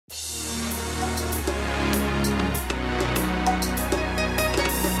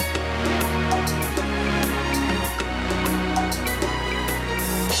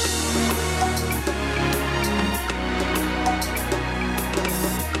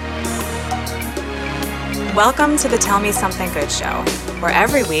Welcome to the Tell Me Something Good show, where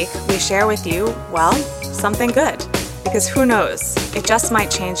every week we share with you, well, something good. Because who knows, it just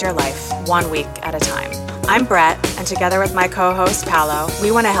might change your life 1 week at a time. I'm Brett, and together with my co-host Paolo,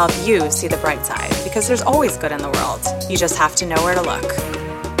 we want to help you see the bright side, because there's always good in the world. You just have to know where to look.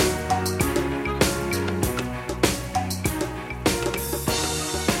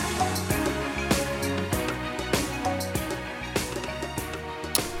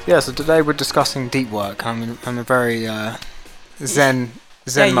 Yeah, so today we're discussing deep work. I'm a very zen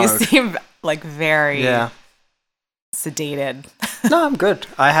mode. You seem like very sedated. No, I'm good.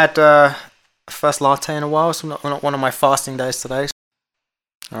 I had first latte in a while, so not one of my fasting days today.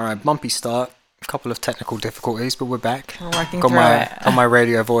 All right, bumpy start. A couple of technical difficulties, but we're back. We're working through it. Got my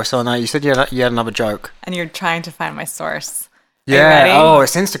radio voice on. You said you had another joke. And you're trying to find my source. Are Yeah. you ready? Oh,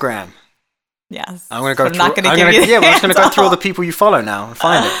 it's Instagram. Yes. I'm gonna go. I'm not gonna give you the we're just gonna go through all handle. the people you follow now and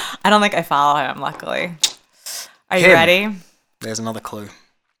find it. I don't think I follow him, luckily. Are you Him. ready? There's another clue.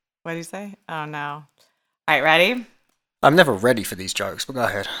 What do you say? Oh, no. All right, ready? I'm never ready for these jokes, but go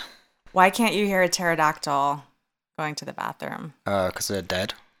ahead. Why can't you hear a pterodactyl going to the bathroom? Because they're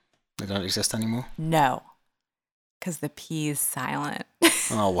dead. They don't exist anymore. No. Because the P is silent.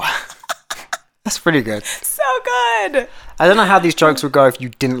 Oh wow, that's pretty good. So good. I don't know how these jokes would go if you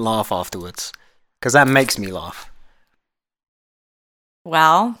didn't laugh afterwards, because that makes me laugh.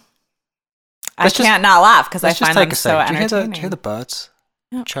 Well, I Let's just- can't not laugh because I Let's just find take them a so second. Do entertaining. you hear the birds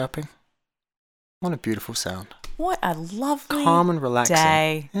Yep. chirping? What a beautiful sound. What a lovely Calm and relaxing.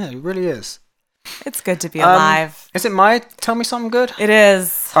 day. Yeah, it really is. It's good to be alive. Is it my Tell Me Something Good? It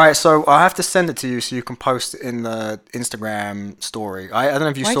is. All right, so I'll have to send it to you so you can post it in the Instagram story. I don't know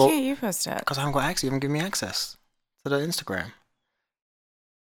if you Why saw... can't you post it? Because I haven't got access. You haven't given me access to the Instagram.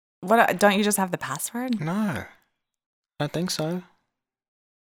 What? Don't you just have the password? No. I don't think so.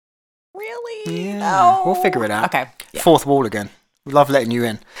 Really? Yeah. No. We'll figure it out. Okay. Yeah. Fourth wall again. We love letting you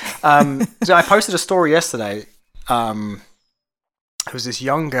in. So I posted a story yesterday. It was this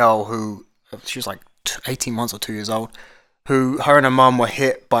young girl who, she was like 18 months or 2 years old, who her and her mum were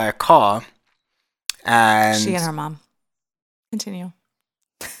hit by a car. And She and her mom. Continue.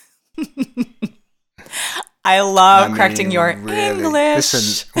 I love correcting your really. English.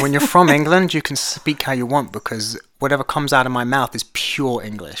 Listen, when you're from England, you can speak how you want because whatever comes out of my mouth is pure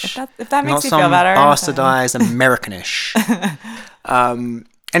English. If that makes Not you some feel better. bastardized Americanish.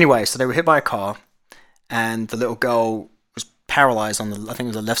 Anyway, so they were hit by a car, and the little girl was paralyzed on I think it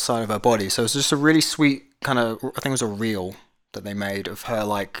was the left side of her body. So it was just a really sweet kind of, I think it was a reel that they made of her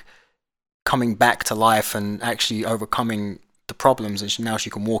like coming back to life and actually overcoming the problems, and now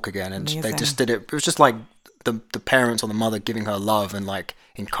she can walk again. And they just did it. It was just like the parents or the mother giving her love and like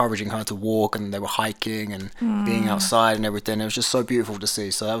encouraging her to walk, and they were hiking and being outside and everything. It was just so beautiful to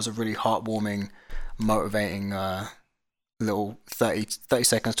see. So that was a really heartwarming, motivating little 30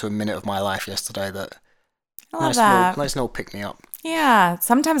 seconds to a minute of my life yesterday. That I love that. Nice little pick me up. Yeah.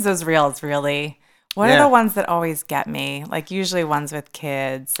 Sometimes those reels really. What are Yeah. the ones that always get me? Like usually ones with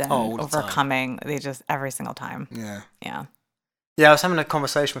kids and all the time. overcoming. They just every single time. Yeah. Yeah. Yeah, I was having a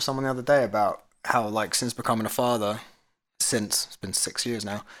conversation with someone the other day about how, like, since becoming a father, it's been 6 years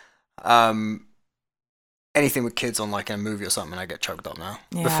now, anything with kids on, like, in a movie or something, I get choked up now.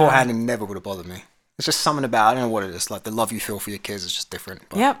 Yeah. Beforehand, it never would have bothered me. It's just something about, I don't know what it is, like, the love you feel for your kids is just different.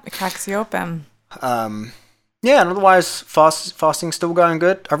 But, Yep. It cracks you open. yeah, and otherwise, fasting's still going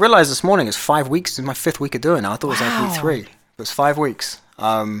good. I realized this morning it's 5 weeks. It's my 5th week of doing it. I thought it was like week 3. But it's 5 weeks. So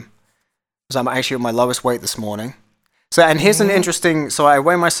I'm actually at my lowest weight this morning. So, and here's an interesting, so I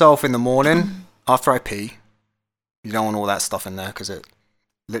weigh myself in the morning after I pee. You don't want all that stuff in there because it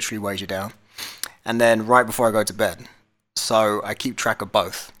literally weighs you down. And then right before I go to bed. So I keep track of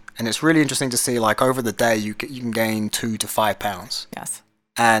both. And it's really interesting to see, like, over the day, you can gain 2 to 5 pounds. Yes.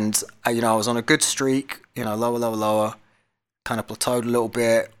 And, I was on a good streak, lower, kind of plateaued a little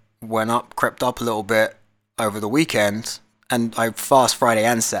bit, crept up a little bit over the weekend. And I fast Friday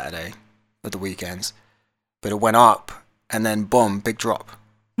and Saturday at the weekends. But it went up, and then boom, big drop.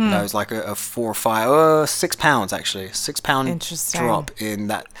 It was like a 4 or 5, 6 pounds actually, 6 pound Interesting. drop in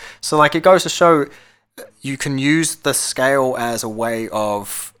that. So like it goes to show you can use the scale as a way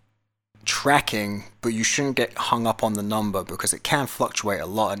of tracking, but you shouldn't get hung up on the number because it can fluctuate a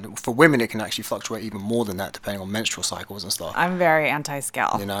lot. And for women, it can actually fluctuate even more than that, depending on menstrual cycles and stuff. I'm very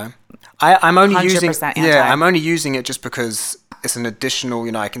anti-scale. I'm only 100% using anti. I'm only using it just because it's an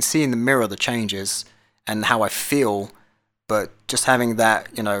additional. I can see in the mirror the changes and how I feel, but just having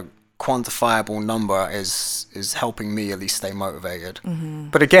that quantifiable number is helping me at least stay motivated.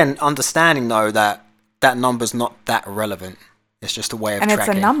 Mm-hmm. But again, understanding though that number's not that relevant. It's just a way of and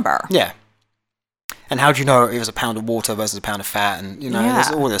tracking. it's a number. Yeah. And how do you know it was a pound of water versus a pound of fat? And, there's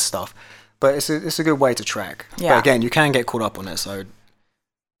all this stuff. But it's a good way to track. Yeah. But again, you can get caught up on it. So,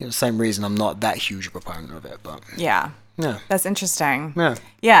 same reason I'm not that huge a proponent of it. But yeah. Yeah. That's interesting. Yeah.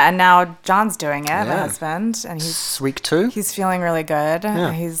 Yeah, and now John's doing it, my husband, and he's week 2. He's feeling really good.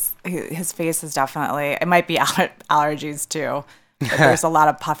 Yeah. His face is definitely, it might be allergies too, but there's a lot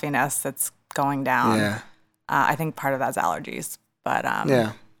of puffiness that's going down. Yeah. I think part of that's allergies, but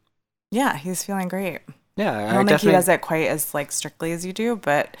yeah, he's feeling great. Yeah, I don't think he does it quite as like strictly as you do,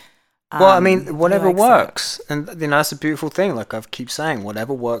 but well, I mean, whatever works. And, that's a beautiful thing. Like I keep saying,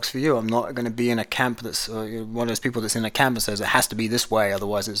 whatever works for you. I'm not going to be in a camp that's one of those people that's in a camp that says it has to be this way,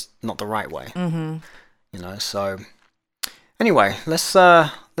 otherwise it's not the right way. Mm-hmm. So anyway, let's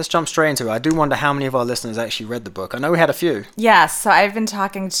jump straight into it. I do wonder how many of our listeners actually read the book. I know we had a few. Yeah, so I've been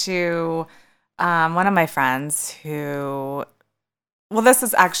talking to one of my friends who, well, this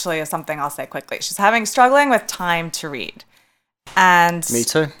is actually something I'll say quickly. She's struggling with time to read. And me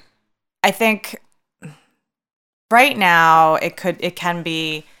too. I think right now it can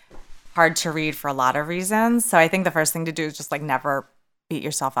be hard to read for a lot of reasons. So I think the first thing to do is just like never beat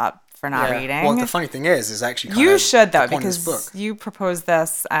yourself up for not reading. Well, the funny thing is actually you should though, because you proposed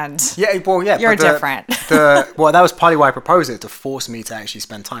this and you're different. That was partly why I proposed it, to force me to actually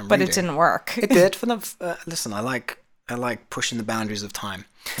spend time reading. But it didn't work. It did. Listen, I like pushing the boundaries of time.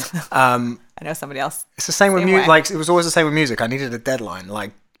 I know somebody else. It's the same with music. Like it was always the same with music. I needed a deadline.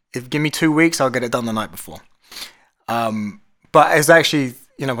 Like, if give me 2 weeks, I'll get it done the night before. But it's actually,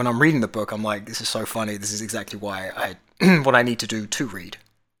 when I'm reading the book, I'm like, this is so funny. This is exactly why what I need to do to read.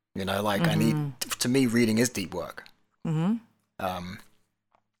 To me, reading is deep work. Mm-hmm. I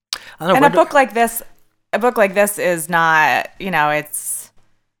don't know, and a book like this is not, it's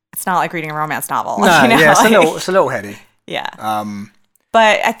not like reading a romance novel. No, it's a little heady. Yeah.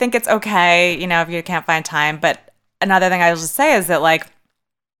 But I think it's okay, if you can't find time. But another thing I will just say is that like,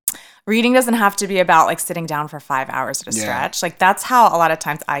 reading doesn't have to be about like sitting down for 5 hours at a stretch. Like that's how a lot of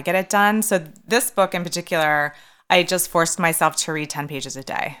times I get it done. So this book in particular, I just forced myself to read 10 pages a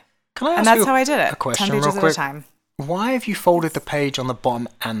day. Can I ask and that's how I did it. A question 10 pages real quick? at a time. Why have you folded the page on the bottom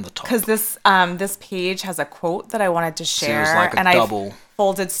and the top? Because this page has a quote that I wanted to share, so it was like a double. I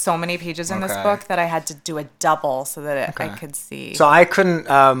folded so many pages in this book that I had to do a double so that I could see. So I couldn't.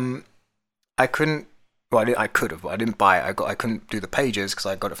 Well, I could have, but I didn't buy it. I couldn't do the pages because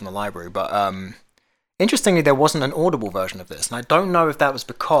I got it from the library. But interestingly, there wasn't an Audible version of this, and I don't know if that was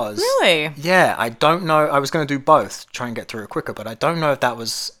because. Really? Yeah, I don't know. I was going to do both, try and get through it quicker, but I don't know if that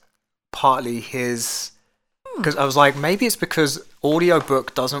was partly his. Because I was like, maybe it's because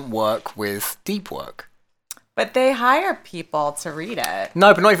audiobook doesn't work with deep work. But they hire people to read it.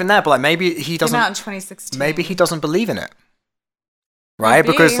 No, but not even that. But like, maybe he doesn't. Came out in 2016. Maybe he doesn't believe in it, right?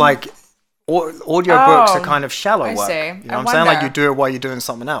 Because like. Audiobooks are kind of shallow work. See. You know what I'm saying? Like you do it while you're doing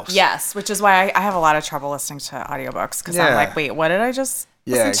something else. Yes, which is why I have a lot of trouble listening to audiobooks because I'm like, wait, what did I just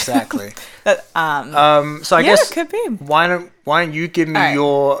listen exactly. to? So I guess it could be. Why don't you give me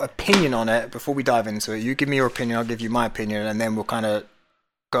your opinion on it before we dive into it? You give me your opinion, I'll give you my opinion, and then we'll kind of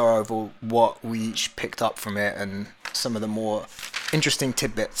go over what we each picked up from it and some of the more interesting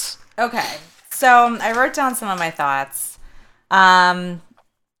tidbits. Okay. So I wrote down some of my thoughts.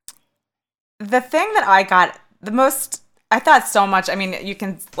 The thing that I got the most, I thought so much. I mean, you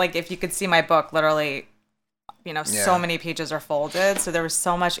can, like, if you could see my book, literally, so many pages are folded. So there was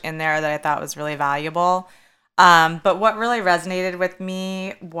so much in there that I thought was really valuable. But what really resonated with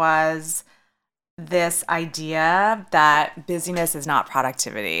me was this idea that busyness is not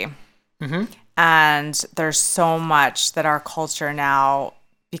productivity. Mm-hmm. And there's so much that our culture now,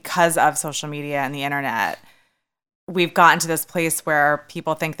 because of social media and the internet, we've gotten to this place where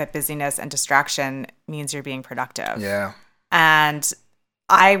people think that busyness and distraction means you're being productive. Yeah. And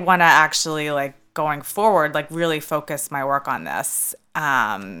I want to actually, like, going forward, like, really focus my work on this.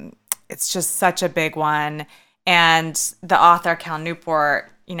 It's just such a big one. And the author, Cal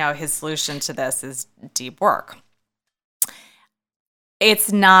Newport, his solution to this is deep work. It's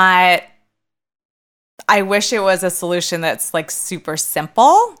not... I wish it was a solution that's like super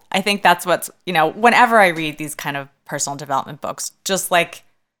simple. I think that's what's, whenever I read these kind of personal development books, just like,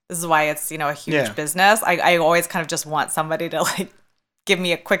 this is why it's, a huge business. I always kind of just want somebody to like give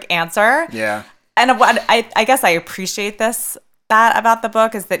me a quick answer. Yeah. And what I guess I appreciate that about the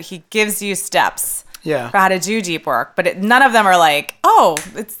book is that he gives you steps for how to do deep work, but none of them are like, oh,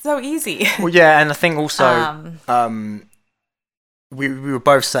 it's so easy. Well, yeah. And I think also, we were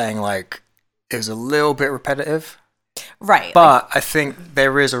both saying like, it was a little bit repetitive. Right. But I think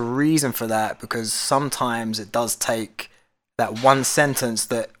there is a reason for that because sometimes it does take that one sentence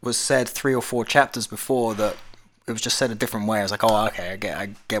that was said 3 or 4 chapters before, that it was just said a different way. I was like, oh, okay, I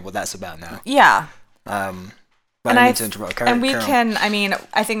get what that's about now. Yeah. But I need to interrupt. And we can, I mean,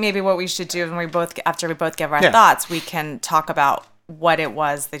 I think maybe what we should do after we both give our thoughts, we can talk about what it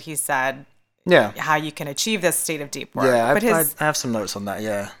was that he said. Yeah. How you can achieve this state of deep work. Yeah, but I have some notes on that,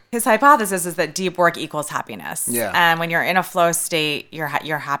 yeah. His hypothesis is that deep work equals happiness. Yeah. And when you're in a flow state, you're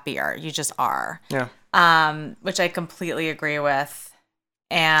happier. You just are. Yeah. Which I completely agree with.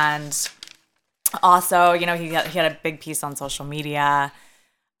 And also, you know, he had a big piece on social media,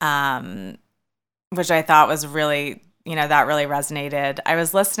 which I thought was really, you know, that really resonated. I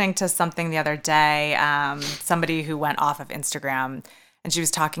was listening to something the other day, somebody who went off of Instagram, and she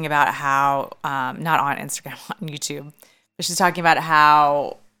was talking about how, not on Instagram, on YouTube, but she's talking about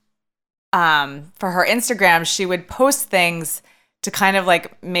how for her Instagram, she would post things to kind of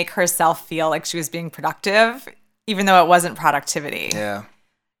like make herself feel like she was being productive, even though it wasn't productivity. Yeah.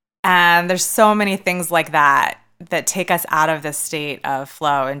 And there's so many things like that take us out of this state of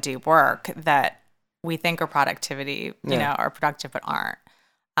flow and deep work that we think are productivity, you know, are productive but aren't.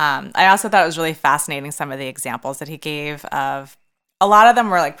 I also thought it was really fascinating, some of the examples that he gave of, a lot of them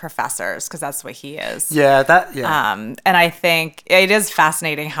were like professors, because that's what he is. Yeah, and I think it is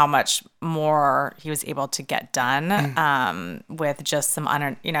fascinating how much more he was able to get done with just some,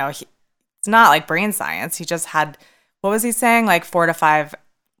 it's not like brain science. He just had, what was he saying? Like 4 to 5,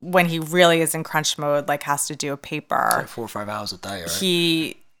 when he really is in crunch mode, like has to do a paper. Like 4 or 5 hours a day, right?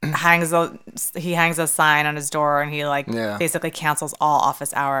 He hangs a sign on his door, and he basically cancels all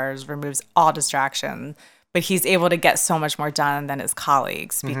office hours, removes all distraction. But he's able to get so much more done than his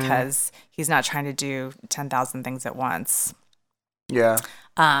colleagues because he's not trying to do 10,000 things at once. Yeah.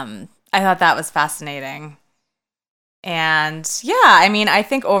 I thought that was fascinating. And yeah, I mean, I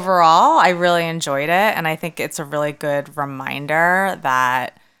think overall I really enjoyed it. And I think it's a really good reminder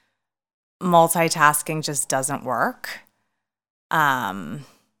that multitasking just doesn't work. Multitasking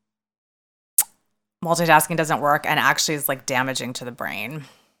doesn't work, and actually is like damaging to the brain.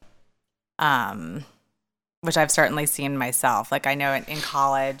 Which I've certainly seen myself. Like I know in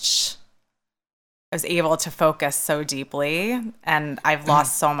college, I was able to focus so deeply, and I've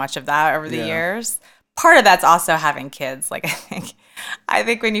lost so much of that over the years. Part of that's also having kids. Like I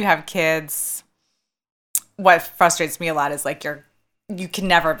think when you have kids, what frustrates me a lot is like you can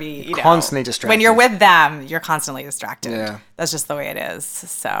never be, constantly distracted. When you're with them, you're constantly distracted. Yeah. That's just the way it is.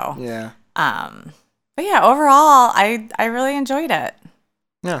 So yeah. But yeah, overall, I really enjoyed it.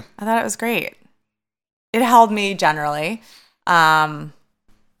 Yeah. I thought it was great. It held me generally. I'd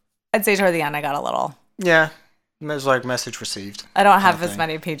say toward the end, I got a little. Yeah. It was like message received. I don't have as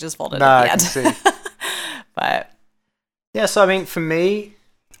many pages folded at the end. I can see. But. Yeah, so I mean, for me,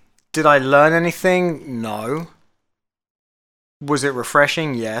 did I learn anything? No. Was it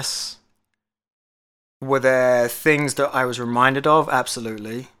refreshing? Yes. Were there things that I was reminded of?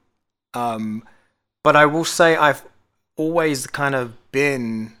 Absolutely. But I will say I've always kind of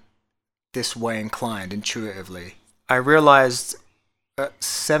been this way inclined intuitively. I realized at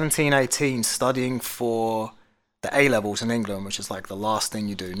 17, 18, studying for the A-levels in England, which is like the last thing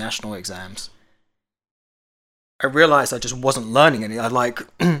you do, national exams, I realized I just wasn't learning any. I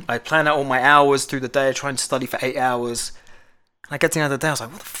plan out all my hours through the day, trying to study for 8 hours. And I get to the end of the day, I was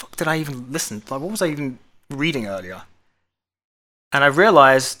like, what the fuck did I even listen? Like, what was I even reading earlier? And I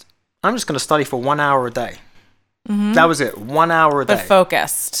realized I'm just going to study for 1 hour a day. Mm-hmm. That was it. 1 hour a day. But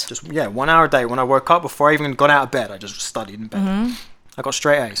focused. Just 1 hour a day. When I woke up, before I even got out of bed, I just studied in bed. Mm-hmm. I got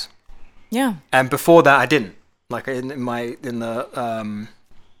straight A's. Yeah. And before that, I didn't. Like I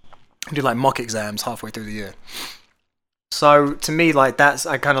do like mock exams halfway through the year. So to me, like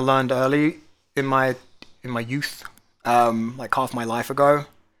I kind of learned early in my youth, like half my life ago,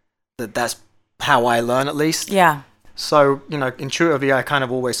 that's how I learn at least. Yeah. So intuitively, I kind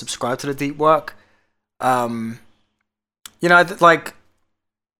of always subscribe to the deep work. I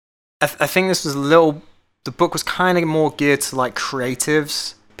think this was the book was kind of more geared to like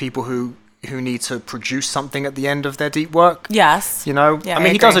creatives, people who need to produce something at the end of their deep work. Yes. Yeah, I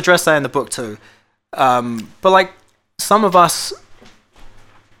mean, he does address that in the book too. But like some of us,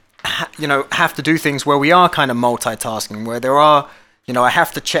 have to do things where we are kind of multitasking, where there are, I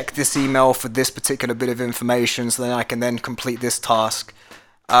have to check this email for this particular bit of information so then I can then complete this task.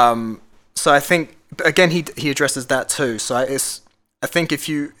 So I think, again, he addresses that too. So I think if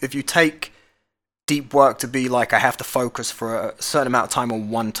you take deep work to be like I have to focus for a certain amount of time on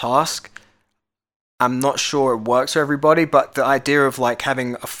one task, I'm not sure it works for everybody, but the idea of like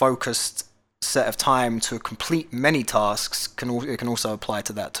having a focused set of time to complete many tasks can also apply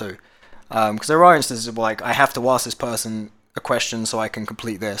to that too. Because there are instances of like I have to ask this person a question so I can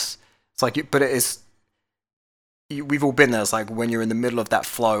complete this. It's like, but it is. We've all been there. It's like when you're in the middle of that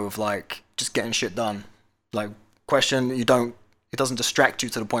flow of like just getting shit done. Like question, it doesn't distract you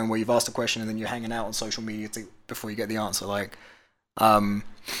to the point where you've asked a question and then you're hanging out on social media before you get the answer. Like, but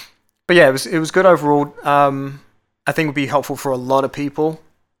yeah, it was good overall. I think it would be helpful for a lot of people,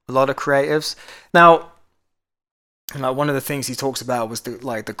 a lot of creatives. Now, one of the things he talks about was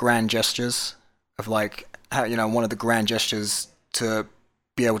the grand gestures of like how, one of the grand gestures to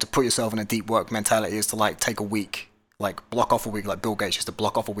be able to put yourself in a deep work mentality is to like take a week, like block off a week, like Bill Gates used to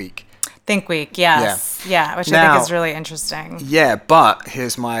block off a week. Think week, yes. Yeah, which I think is really interesting. Yeah, but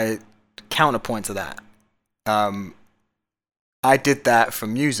here's my counterpoint to that. I did that for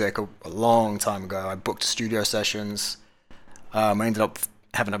music a long time ago. I booked studio sessions. I ended up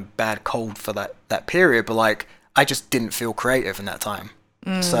having a bad cold for that period, but like I just didn't feel creative in that time.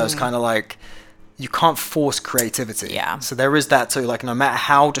 So it's kind of like you can't force creativity. Yeah. So there is that too. Like no matter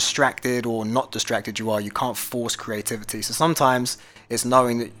how distracted or not distracted you are, you can't force creativity. So sometimes it's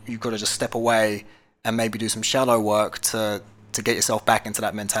knowing that you've got to just step away and maybe do some shallow work to get yourself back into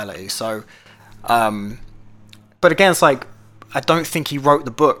that mentality. So, but again, it's like, I don't think he wrote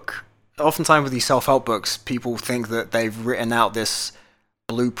the book. Oftentimes with these self-help books, people think that they've written out this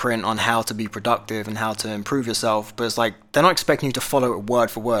blueprint on how to be productive and how to improve yourself, but it's like they're not expecting you to follow it word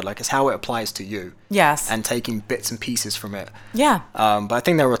for word. Like it's how it applies to you. Yes. And taking bits and pieces from it. Yeah. But I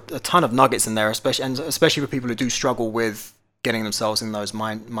think there are a ton of nuggets in there, especially for people who do struggle with getting themselves in those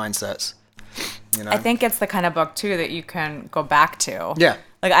mindsets. I think it's the kind of book too that you can go back to. Yeah.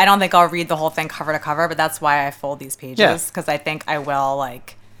 Like I don't think I'll read the whole thing cover to cover, but that's why I fold these pages, because I think I will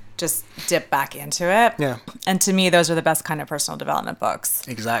like just dip back into it. Yeah. And to me, those are the best kind of personal development books.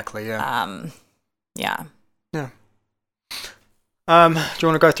 Exactly. Yeah. Yeah. Yeah. Do you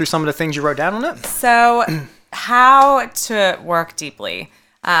want to go through some of the things you wrote down on it? So, how to work deeply.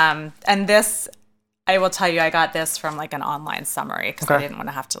 And this, I will tell you, I got this from like an online summary because I didn't want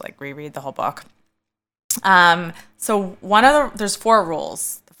to have to like reread the whole book. So there's 4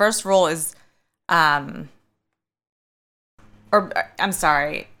 rules. The first rule is,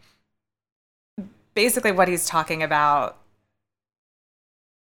 basically what he's talking about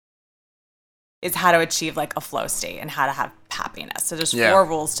is how to achieve like a flow state and how to have happiness. So there's 4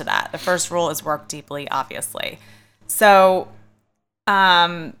 rules to that. The first rule is work deeply, obviously. So,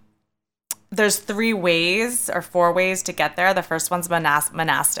 there's 3 ways or 4 ways to get there. The first one's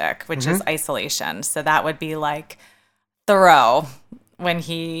monastic, which is isolation. So that would be like Thoreau when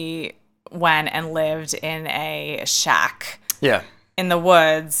he went and lived in a shack. Yeah. In the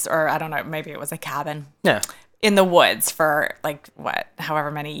woods, or I don't know, maybe it was a cabin. Yeah. In the woods for like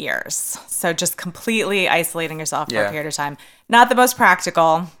however many years. So just completely isolating yourself for a period of time. Not the most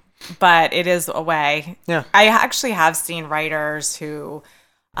practical, but it is a way. Yeah. I actually have seen writers who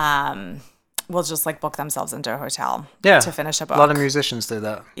will just like book themselves into a hotel to finish a book. A lot of musicians do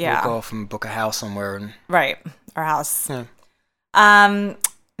that. Yeah. They'll go off and book a house somewhere and or house. Yeah.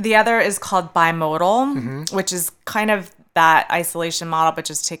 The other is called bimodal, which is kind of that isolation model, but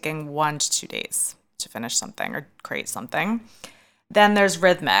just taking 1 to 2 days to finish something or create something. Then there's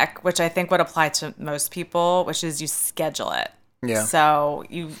rhythmic, which I think would apply to most people, which is you schedule it. Yeah. So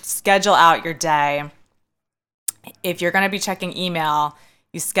you schedule out your day. If you're going to be checking email,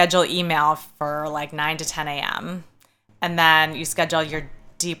 you schedule email for like 9 to 10 a.m. And then you schedule your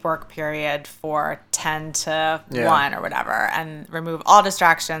deep work period for 10 to 1 or whatever, and remove all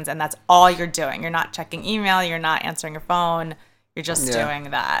distractions. And that's all you're doing. You're not checking email. You're not answering your phone. You're just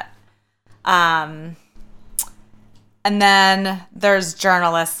doing that. And then there's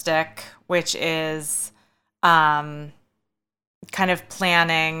journalistic, which is kind of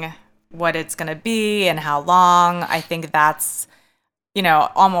planning what it's going to be and how long. I think that's,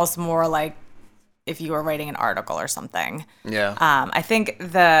 almost more like if you were writing an article or something. Yeah. I think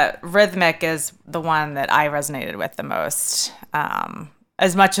the rhythmic is the one that I resonated with the most.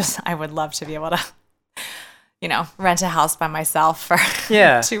 As much as I would love to be able to, rent a house by myself for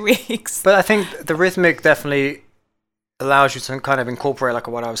 2 weeks. But I think the rhythmic definitely allows you to kind of incorporate, like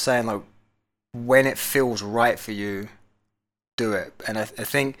what I was saying, like when it feels right for you, do it. And I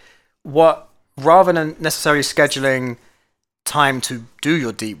think rather than necessarily scheduling time to do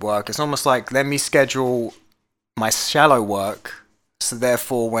your deep work, it's almost like, let me schedule my shallow work, so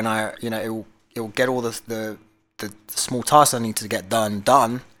therefore when I it'll get all the small tasks I need to get done,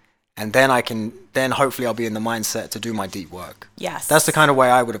 and then hopefully I'll be in the mindset to do my deep work. Yes, that's the kind of way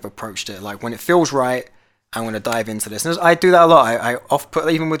I would have approached it. Like when it feels right, I'm going to dive into this. And I do that a lot. I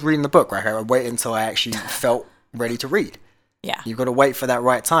off-put, even with reading the book, right? I wait until I actually felt ready to read. Yeah, you've got to wait for that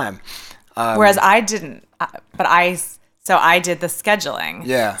right time. Whereas I didn't, but I So I did the scheduling.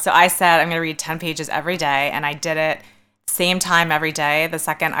 Yeah. So I said I'm going to read 10 pages every day, and I did it same time every day. The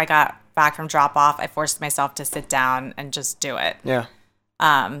second I got back from drop off, I forced myself to sit down and just do it. Yeah.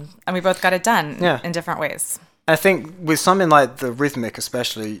 And we both got it done in different ways. I think with something like the Rhythmic,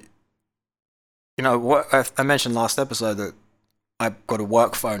 especially, you know, what I mentioned last episode that I've got a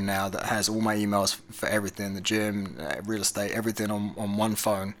work phone now that has all my emails for everything, the gym, real estate, everything on one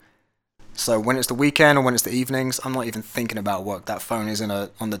phone. So when it's the weekend or when it's the evenings, I'm not even thinking about work. That phone is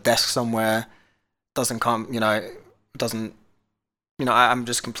on the desk somewhere. Doesn't come, I'm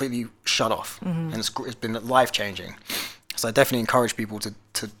just completely shut off. And it's been life-changing. So I definitely encourage people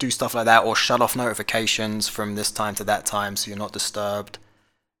to do stuff like that, or shut off notifications from this time to that time so you're not disturbed.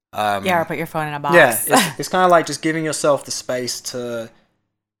 Or put your phone in a box. Yeah, it's kind of like just giving yourself the space to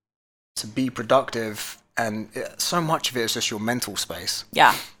be productive, and so much of it is just your mental space.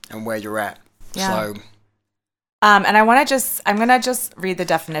 Yeah. And where you're at. Yeah. So. And I'm gonna just read the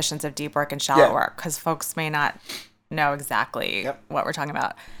definitions of deep work and shallow work, because folks may not know exactly what we're talking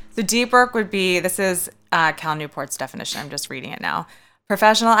about. So deep work would be, this is Cal Newport's definition. I'm just reading it now.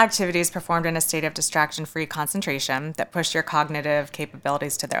 Professional activities performed in a state of distraction-free concentration that push your cognitive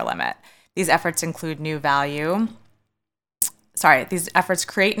capabilities to their limit. These efforts create new value,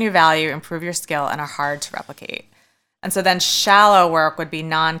 improve your skill, and are hard to replicate. And so then shallow work would be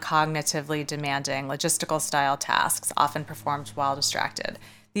non-cognitively demanding, logistical-style tasks, often performed while distracted.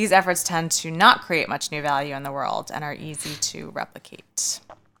 These efforts tend to not create much new value in the world and are easy to replicate.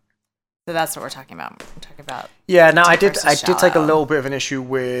 So that's what we're talking about. We're talking about. Yeah, no, I did take a little bit of an issue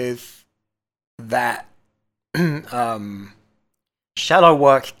with that. Shallow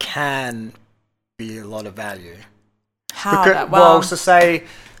work can be a lot of value. How? So say,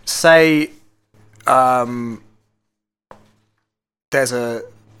 there's a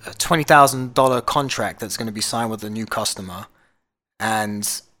 $20,000 contract that's going to be signed with a new customer,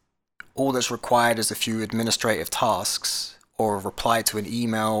 and all that's required is a few administrative tasks, or a reply to an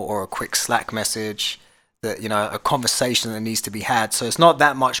email, or a quick Slack message, that, a conversation that needs to be had. So it's not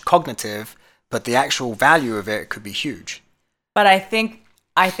that much cognitive, but the actual value of it could be huge. But I think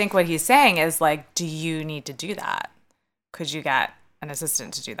what he's saying is, like, do you need to do that? Could you get an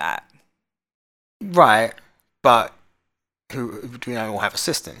assistant to do that? Right, but who all have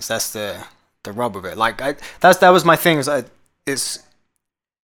assistants? That's the rub of it. Like that was my thing.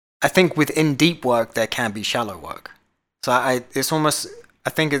 I think within deep work there can be shallow work. So it's almost, I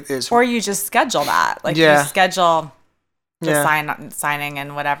think it's. Or you just schedule that, like you schedule signing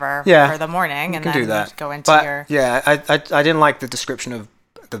and whatever for the morning, and then do that. You go into your. Yeah, I didn't like the description of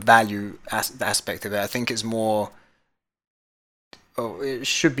the value aspect of it. I think it's more. It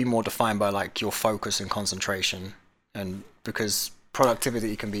should be more defined by like your focus and concentration, and because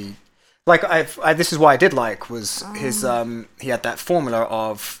productivity can be like this is what I did like was his he had that formula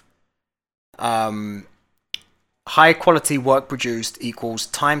of high quality work produced equals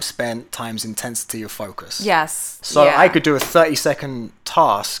time spent times intensity of focus. Yes. So I could do a 30-second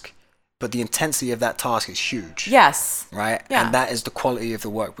task, but the intensity of that task is huge. Yes. Right? Yeah. And that is the quality of the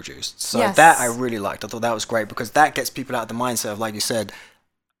work produced. So that I really liked. I thought that was great, because that gets people out of the mindset of, like you said,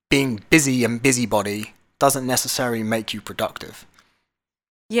 being busy and busybody doesn't necessarily make you productive.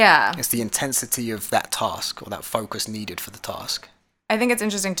 Yeah. It's the intensity of that task, or that focus needed for the task. I think it's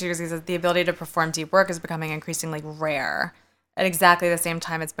interesting too, because the ability to perform deep work is becoming increasingly rare. At exactly the same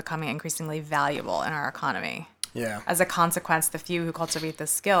time, it's becoming increasingly valuable in our economy. Yeah. As a consequence, the few who cultivate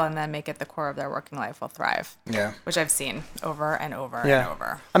this skill and then make it the core of their working life will thrive. Yeah. Which I've seen over and over and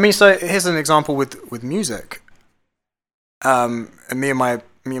over. I mean, so here's an example with music. And me and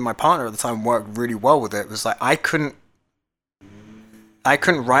my partner at the time worked really well with it. It was like I couldn't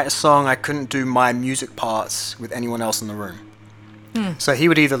write a song. I couldn't do my music parts with anyone else in the room. So he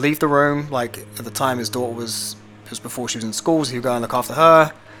would either leave the room, like at the time his daughter was before she was in school, so he would go and look after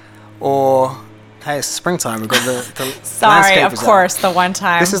her, or hey, it's springtime, we've got the sorry, of course, the one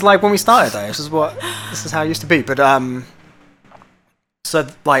time. This is like when we started though. This is how it used to be. But so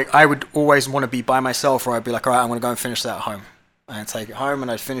like I would always want to be by myself, or I'd be like, all right, I'm gonna go and finish that at home. And I'd take it home and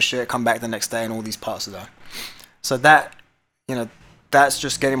I'd finish it, come back the next day, and all these parts are there. So that, that's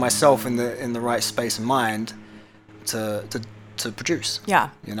just getting myself in the right space and mind to produce. Yeah.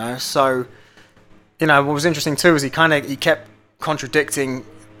 So what was interesting too is he kept contradicting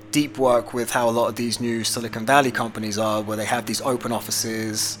deep work with how a lot of these new Silicon Valley companies are, where they have these open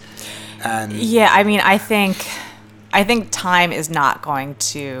offices. And I mean, I think time is not going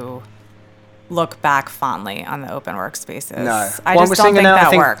to look back fondly on the open workspaces. No. I just don't think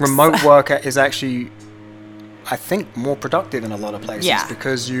that works. Remote work is actually, I think, more productive in a lot of places. Yeah.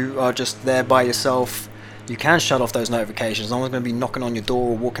 Because you are just there by yourself. you can shut off those notifications. No one's going to be knocking on your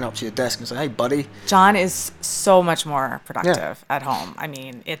door or walking up to your desk and say, hey, buddy. John is so much more productive at home. I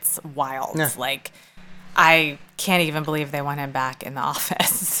mean, it's wild. Yeah. Like, I can't even believe they want him back in the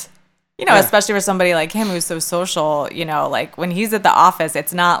office. You know, especially for somebody like him who's so social, you know, like when he's at the office,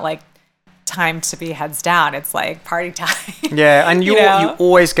 it's not like time to be heads down. It's like party time. Yeah, and you know?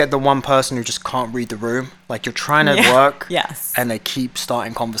 always get the one person who just can't read the room. Like you're trying to work, Yes, and they keep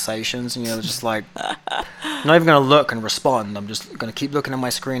starting conversations, and you're just like, I'm not even gonna look and respond. I'm just gonna keep looking at my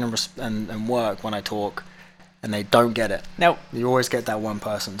screen and work when I talk, and they don't get it. Nope. You always get that one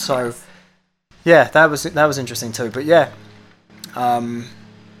person. So, yeah, that was interesting too. But yeah,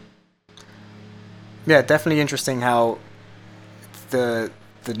 yeah, definitely interesting how the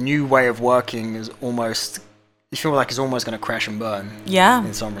new way of working is almost, you feel like it's almost going to crash and burn. Yeah.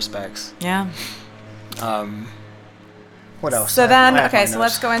 In some respects. Yeah. What else? So then, okay, so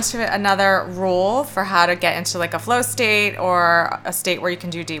let's go into another rule for how to get into like a flow state or a state where you can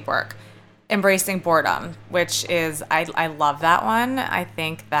do deep work. Embracing boredom, which is, I love that one. I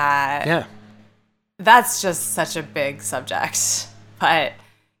think that that's just such a big subject. But,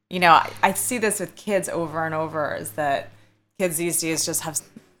 you know, I see this with kids over and over, is that kids these days just have,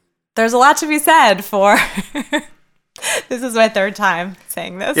 there's a lot to be said for, this is my third time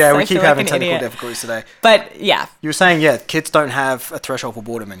saying this. Yeah, we I keep feel like having an technical idiot. difficulties today. But yeah. You were saying, kids don't have a threshold for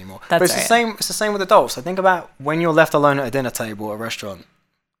boredom anymore. That's but it's right. the same. It's the same with adults. So think about when you're left alone at a dinner table at a restaurant.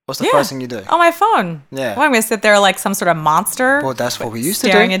 What's the first thing you do? On my phone. Yeah. Well, I'm going to sit there like some sort of monster. Well, that's what we used to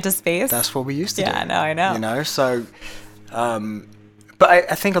do. Staring into space. That's what we used to do. Yeah, I know. You know, so, but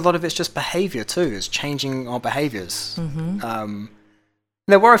I think a lot of it's just behavior too. It's changing our behaviors. Mm-hmm.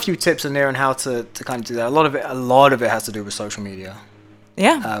 There were a few tips in there on how to kind of do that. A lot of it has to do with social media.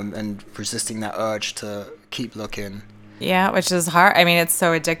 Yeah. And resisting that urge to keep looking. Yeah, which is hard. I mean, it's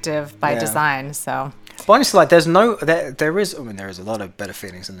so addictive by design. So. But honestly, like there is a lot of better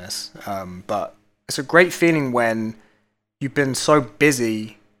feelings in this. But it's a great feeling when you've been so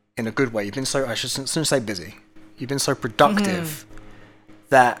busy in a good way. You've been so, I shouldn't say busy. You've been so productive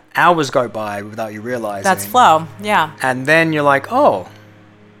that hours go by without you realizing. That's flow. Yeah. And then you're like, oh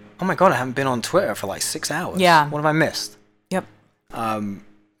my God, I haven't been on Twitter for like 6 hours. Yeah. What have I missed? Yep.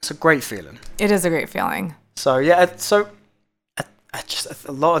 It's a great feeling. It is a great feeling. So yeah, I just,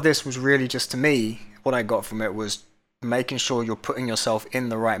 a lot of this was really just, to me, what I got from it was making sure you're putting yourself in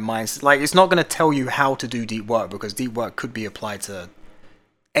the right mindset. Like, it's not going to tell you how to do deep work, because deep work could be applied to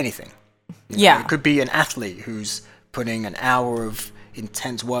anything. You know? Yeah. It could be an athlete who's putting an hour of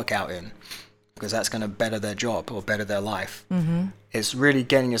intense workout in, because that's going to better their job or better their life. Mm-hmm. It's really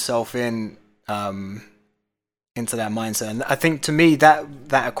getting yourself in into that mindset. And I think, to me, that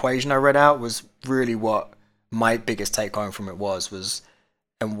equation I read out was really what my biggest take home from it was,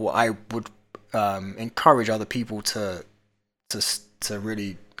 and what I would encourage other people to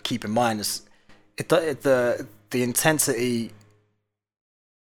really keep in mind is the intensity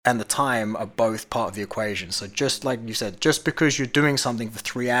and the time are both part of the equation. So just like you said, just because you're doing something for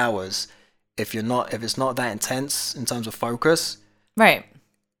 3 hours, if it's not that intense in terms of focus, right,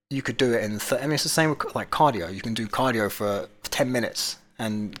 you could do it in I mean, it's the same with like cardio. You can do cardio for 10 minutes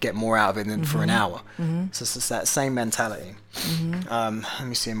and get more out of it than for an hour. Mm-hmm. So it's that same mentality. Mm-hmm. Let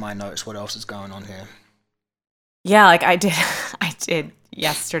me see in my notes what else is going on here. Yeah, like I did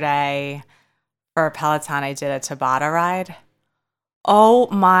yesterday for Peloton. I did a Tabata ride. Oh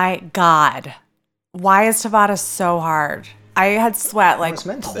my God. Why is Tabata so hard? I had sweat like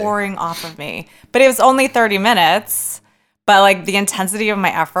pouring off of me. But it was only 30 minutes. But like the intensity of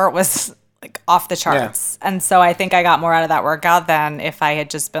my effort was like off the charts. Yeah. And so I think I got more out of that workout than if I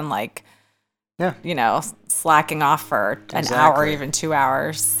had just been like, you know, slacking off for an hour, even 2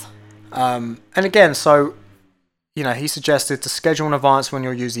 hours. And again, so, you know, he suggested to schedule in advance when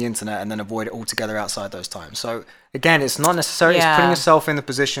you'll use the internet and then avoid it altogether outside those times. So again, it's not necessarily it's putting yourself in the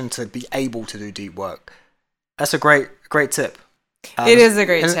position to be able to do deep work. That's a great tip. It is a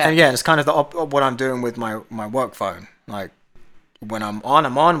great tip. And yeah, it's kind of what I'm doing with my work phone. Like, when I'm on,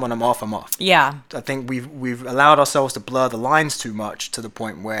 I'm on. When I'm off, I'm off. Yeah. I think we've allowed ourselves to blur the lines too much, to the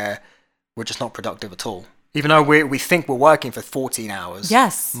point where we're just not productive at all. Even though we think we're working for 14 hours.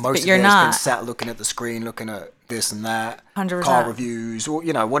 Yes, most of it has been sat looking at the screen, looking at this and that. 100%. Car reviews, or,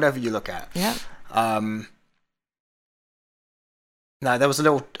 you know, whatever you look at. Yeah. Now, there was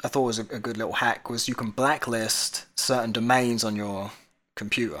I thought was a good little hack, was you can blacklist certain domains on your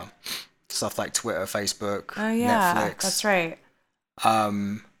computer. Stuff like Twitter, Facebook, Netflix. That's right.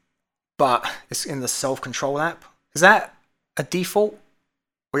 But it's in the self-control app. Is that a default?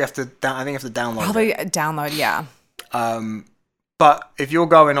 Or I think you have to download it. Probably download, yeah. But if you're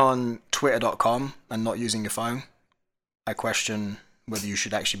going on Twitter twitter.com and not using your phone, I question whether you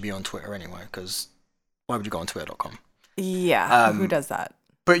should actually be on Twitter anyway, because why would you go on twitter.com? Yeah, who does that?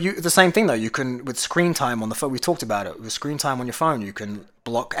 But the same thing though, you can, with screen time on the phone, we talked about it, with screen time on your phone, you can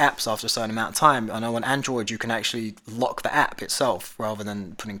block apps after a certain amount of time. I know on Android you can actually lock the app itself rather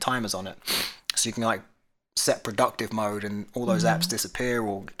than putting timers on it. So you can like set productive mode and all those apps disappear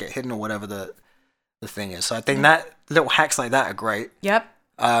or get hidden or whatever the thing is. So I think that little hacks like that are great. Yep.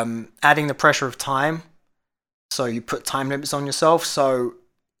 Adding the pressure of time. So you put time limits on yourself. So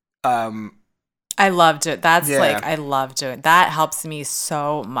I love it. That's Yeah. I love doing that. Helps me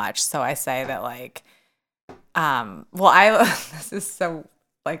so much. So I say that this is so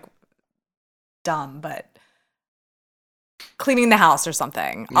dumb, but cleaning the house or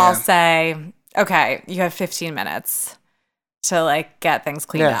something. Yeah. I'll say, okay, you have 15 minutes to get things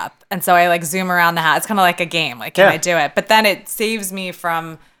cleaned Yeah. up. And so I zoom around the house. It's kind of like a game. Can I do it? But then it saves me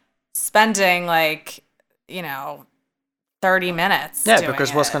from spending 30 minutes. Yeah, doing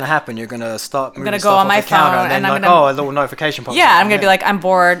because what's it. going to happen? You're going to start moving gonna go stuff on off my the counter phone and then and I'm gonna- a little notification pops Yeah, up. I'm going to be like, I'm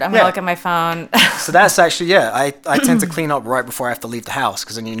bored. I'm going Yeah. to look at my phone. So that's actually, I tend to clean up right before I have to leave the house,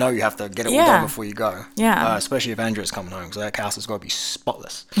 because then you have to get it all Yeah. done before you go. Yeah. Especially if Andrew's coming home, because that house has got to be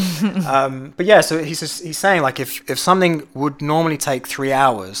spotless. But yeah, so he's saying if something would normally take 3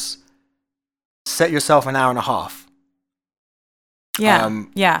 hours, set yourself an hour and a half. Yeah.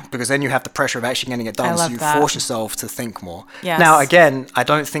 Yeah. Because then you have the pressure of actually getting it I done, so love you that. force yourself to think more. Yes. Now, again, I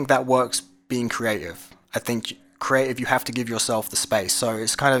don't think that works being creative. I think creative, you have to give yourself the space. So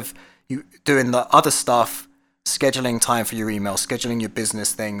it's kind of you doing the other stuff, scheduling time for your email, scheduling your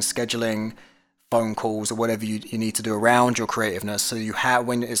business things, scheduling phone calls or whatever you need to do around your creativeness. So you have,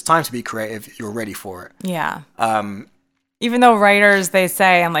 when it's time to be creative, you're ready for it. Yeah. Even though writers, they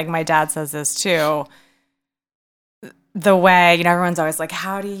say, and my dad says this too, the way, everyone's always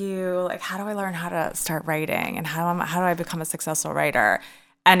how do I learn how to start writing and how do I become a successful writer?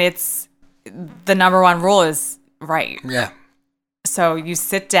 And it's the number one rule is write. Yeah. So you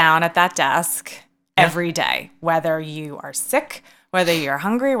sit down at that desk every day, whether you are sick, whether you're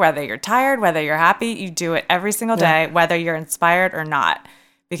hungry, whether you're tired, whether you're happy, you do it every single day, whether you're inspired or not,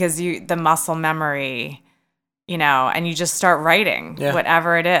 because the muscle memory, and you just start writing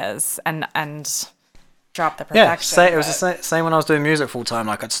whatever it is and drop the perfection. Yeah, it was the same when I was doing music full time.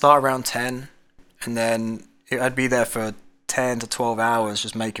 I'd start around 10 and then I'd be there for 10 to 12 hours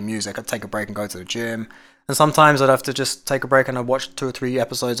just making music. I'd take a break and go to the gym. And sometimes I'd have to just take a break and I'd watch 2 or 3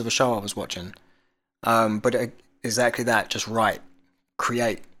 episodes of a show I was watching. But exactly that, just write,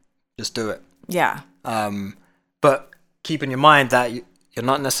 create, just do it. Yeah. But keep in your mind that you're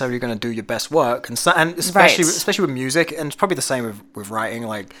not necessarily going to do your best work. And especially with music, and it's probably the same with writing,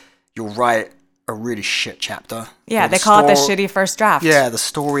 you'll write a really shit chapter. Yeah, they call it the shitty first draft. Yeah, the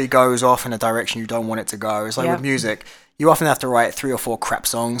story goes off in a direction you don't want it to go. It's with music, you often have to write 3 or 4 crap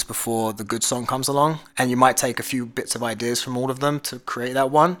songs before the good song comes along, and you might take a few bits of ideas from all of them to create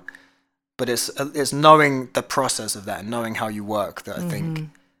that one. But it's knowing the process of that, and knowing how you work that I think.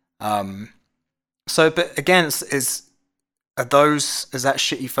 But again, is that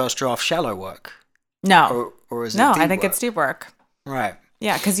shitty first draft shallow work? No. Or is it no? deep I think work? it's deep work. Right.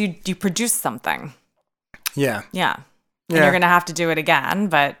 Yeah, because you produce something. Yeah. Yeah. And you're gonna have to do it again,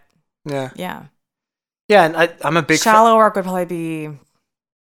 but yeah. Yeah. Yeah, and I'm a big shallow work would probably be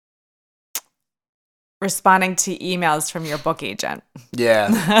responding to emails from your book agent.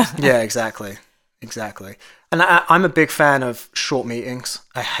 Yeah. Yeah, exactly. And I'm a big fan of short meetings.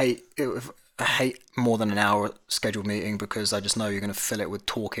 I hate more than an hour scheduled meeting because I just know you're going to fill it with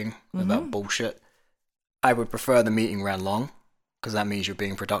talking about bullshit. I would prefer the meeting ran long, because that means you're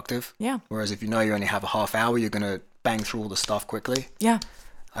being productive. Yeah. Whereas if you know you only have a half hour, you're going to bang through all the stuff quickly. Yeah.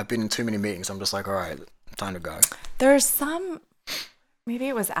 I've been in too many meetings. I'm just all right, time to go. There's maybe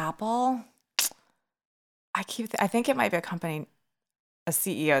it was Apple. I think it might be a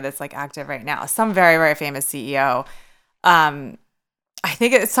CEO that's active right now. Some very, very famous CEO. I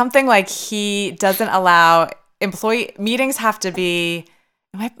think it's something he doesn't allow employee meetings have to be.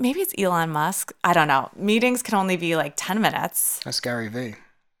 Maybe it's Elon Musk. I don't know. Meetings can only be 10 minutes. That's Gary V,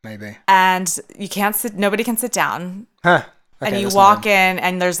 maybe. And you can't sit. Nobody can sit down. Huh. Okay, and you walk in,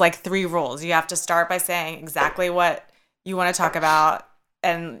 and there's 3 rules. You have to start by saying exactly what you want to talk about,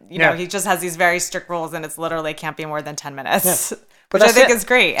 and he just has these very strict rules, and it's literally can't be more than 10 minutes. Yeah. Which I think is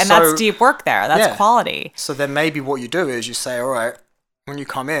great, and that's deep work there. That's quality. So then maybe what you do is you say, all right, when you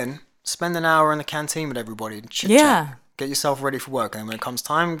come in, spend an hour in the canteen with everybody and chit chat. Yeah. Get yourself ready for work, and when it comes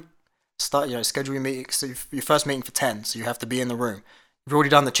time, start. Schedule your meeting. So your first meeting for 10, so you have to be in the room. You've already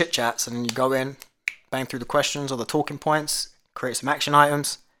done the chit chats, and then you go in, bang through the questions or the talking points, create some action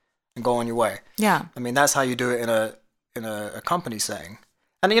items, and go on your way. Yeah. I mean, that's how you do it in a company setting.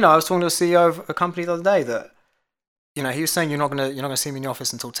 And I was talking to a CEO of a company the other day that, he was saying you're not gonna see me in the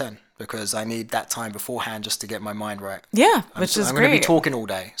office until 10 because I need that time beforehand just to get my mind right. Yeah, which is I'm great. going to be talking all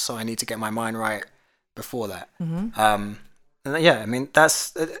day, so I need to get my mind right before that. Mm-hmm. And yeah, I mean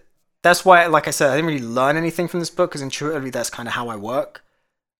that's why, like I said, I didn't really learn anything from this book because intuitively that's kind of how I work.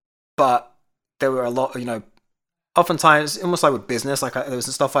 But there were a lot, oftentimes almost like with business, like there was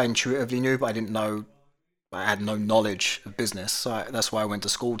some stuff I intuitively knew, but I didn't know. I had no knowledge of business, so that's why I went to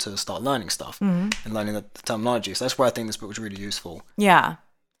school to start learning stuff and learning the terminology. So that's where I think this book was really useful. Yeah.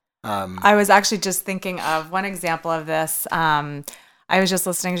 I was actually just thinking of one example of this. I was just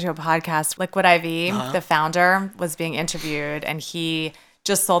listening to a podcast. Liquid IV, the founder, was being interviewed, and he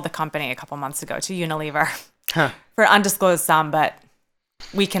just sold the company a couple months ago to Unilever for undisclosed sum, but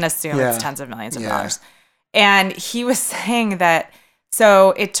we can assume it's tens of millions of dollars. And he was saying that,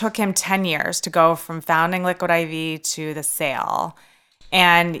 so it took him 10 years to go from founding Liquid IV to the sale.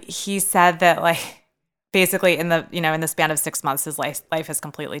 And he said that, like, basically in the span of 6 months, his life has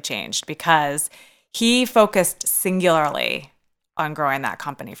completely changed because he focused singularly on growing that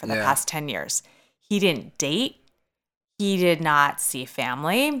company for the past 10 years. He didn't date. He did not see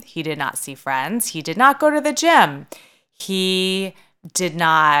family. He did not see friends. He did not go to the gym. He did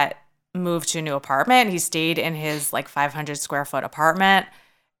not move to a new apartment. He stayed in his 500 square foot apartment.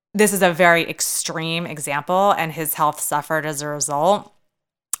 This is a very extreme example, and his health suffered as a result.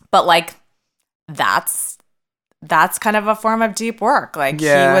 But that's kind of a form of deep work. He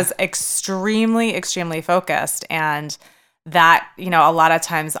was extremely, extremely focused. And that, a lot of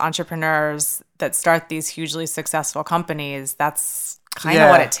times entrepreneurs that start these hugely successful companies, that's kind of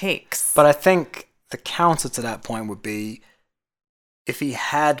what it takes. But I think the counter to that point would be if he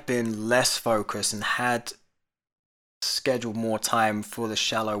had been less focused and had scheduled more time for the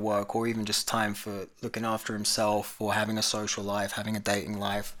shallow work, or even just time for looking after himself or having a social life, having a dating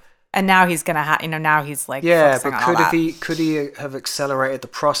life. And now he's gonna have, now he's but could he have accelerated the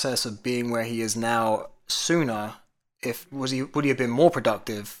process of being where he is now sooner? Would he have been more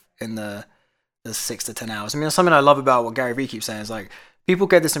productive in the 6 to 10 hours? I mean, something I love about what Gary Vee keeps saying is people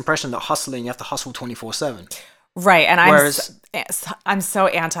get this impression that hustling, you have to hustle 24/7. Right, and I'm so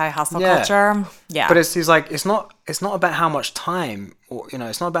anti-hustle culture. Yeah, but he's it's not about how much time, or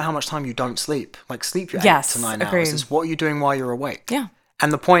it's not about how much time you don't sleep. Sleep your 8 to 9 hours. It's what you're doing while you're awake. Yeah,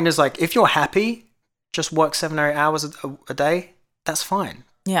 and the point is if you're happy, just work 7 or 8 hours a day. That's fine.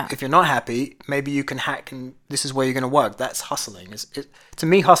 Yeah. If you're not happy, maybe you can hack, and this is where you're going to work. That's hustling. To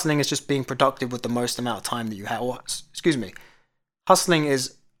me, hustling is just being productive with the most amount of time that you have. Or, excuse me, hustling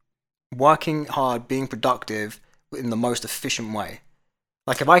is working hard, being productive in the most efficient way.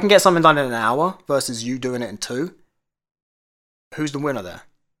 If I can get something done in an hour versus you doing it in 2, who's the winner there?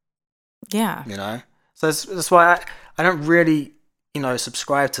 Yeah. So that's why I don't really,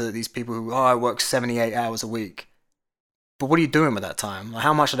 subscribe to these people who, I work 78 hours a week. But what are you doing with that time?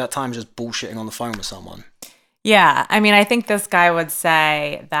 How much of that time is just bullshitting on the phone with someone? Yeah. I mean, I think this guy would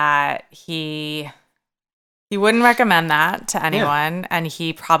say that he wouldn't recommend that to anyone, and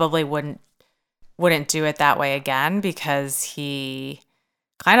he probably wouldn't do it that way again because he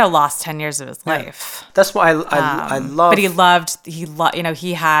kind of lost 10 years of his life. That's what I love. But he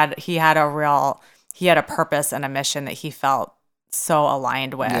had a purpose and a mission that he felt so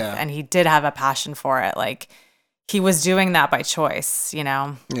aligned with, and he did have a passion for it. He was doing that by choice,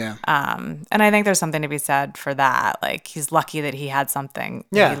 Yeah. And I think there's something to be said for that. He's lucky that he had something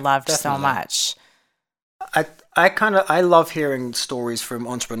that he loved so much. I love hearing stories from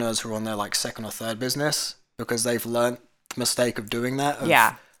entrepreneurs who are on their second or third business because they've learned the mistake of doing that,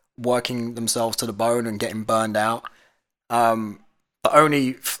 of working themselves to the bone and getting burned out. But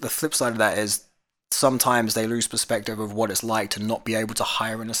only the flip side of that is sometimes they lose perspective of what it's like to not be able to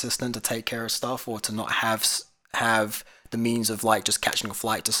hire an assistant to take care of stuff, or to not have the means of just catching a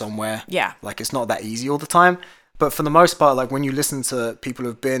flight to somewhere. Yeah. It's not that easy all the time. But for the most part, when you listen to people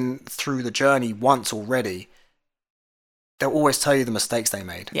who've been through the journey once already, they'll always tell you the mistakes they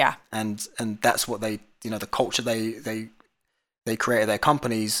made. Yeah. And that's what they, the culture they created their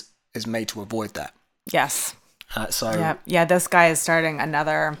companies is made to avoid that. Yes. Yeah. This guy is starting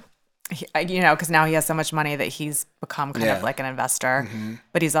another, because now he has so much money that he's become kind of like an investor,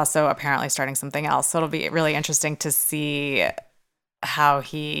 but he's also apparently starting something else. So it'll be really interesting to see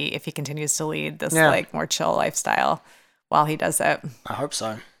if he continues to lead this more chill lifestyle while he does it. I hope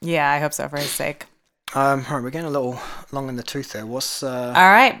so. Yeah, I hope so for his sake. All right, we're getting a little long in the tooth there. What's all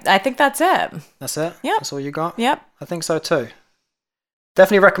right, I think that's it. That's it? Yep. That's all you got? Yep. I think so too.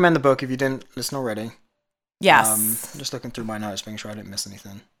 Definitely recommend the book if you didn't listen already. Yes. Just looking through my notes, making sure I didn't miss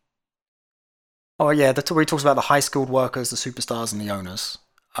anything. Oh yeah, where he talks about the high skilled workers, the superstars, and the owners.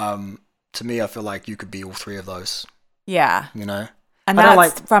 To me, I feel like you could be all three of those. Yeah. You know, And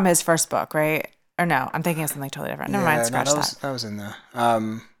that's from his first book, right? Or no, I'm thinking of something totally different. Never mind, scratch that. That was in there.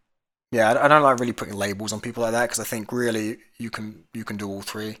 Yeah, I don't like really putting labels on people like that because I think really you can do all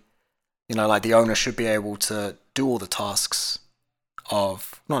three. You know, like the owner should be able to do all the tasks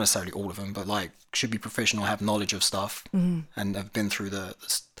of, not necessarily all of them, but like should be professional, have knowledge of stuff, and have been through the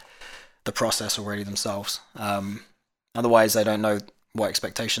process already themselves. Otherwise, they don't know what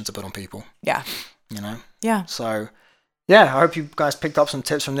expectations to put on people. Yeah. You know? Yeah. So, yeah, I hope you guys picked up some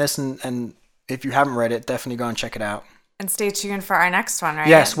tips from this, and if you haven't read it, definitely go and check it out. And stay tuned for our next one, right?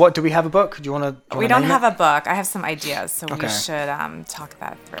 Yes. What, do we have a book? Do you want to? We don't have a book. I have some ideas, so Okay. we should talk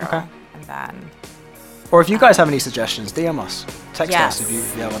that through. Okay. And then. Or if you guys have any suggestions, DM us, text Yes. us if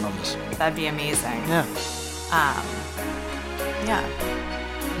you have our numbers. That'd be amazing. Yeah. Yeah.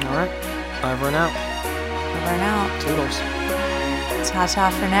 All right. Over and out. Over and out. Toodles. Ta-ta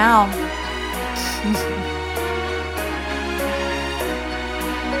for now.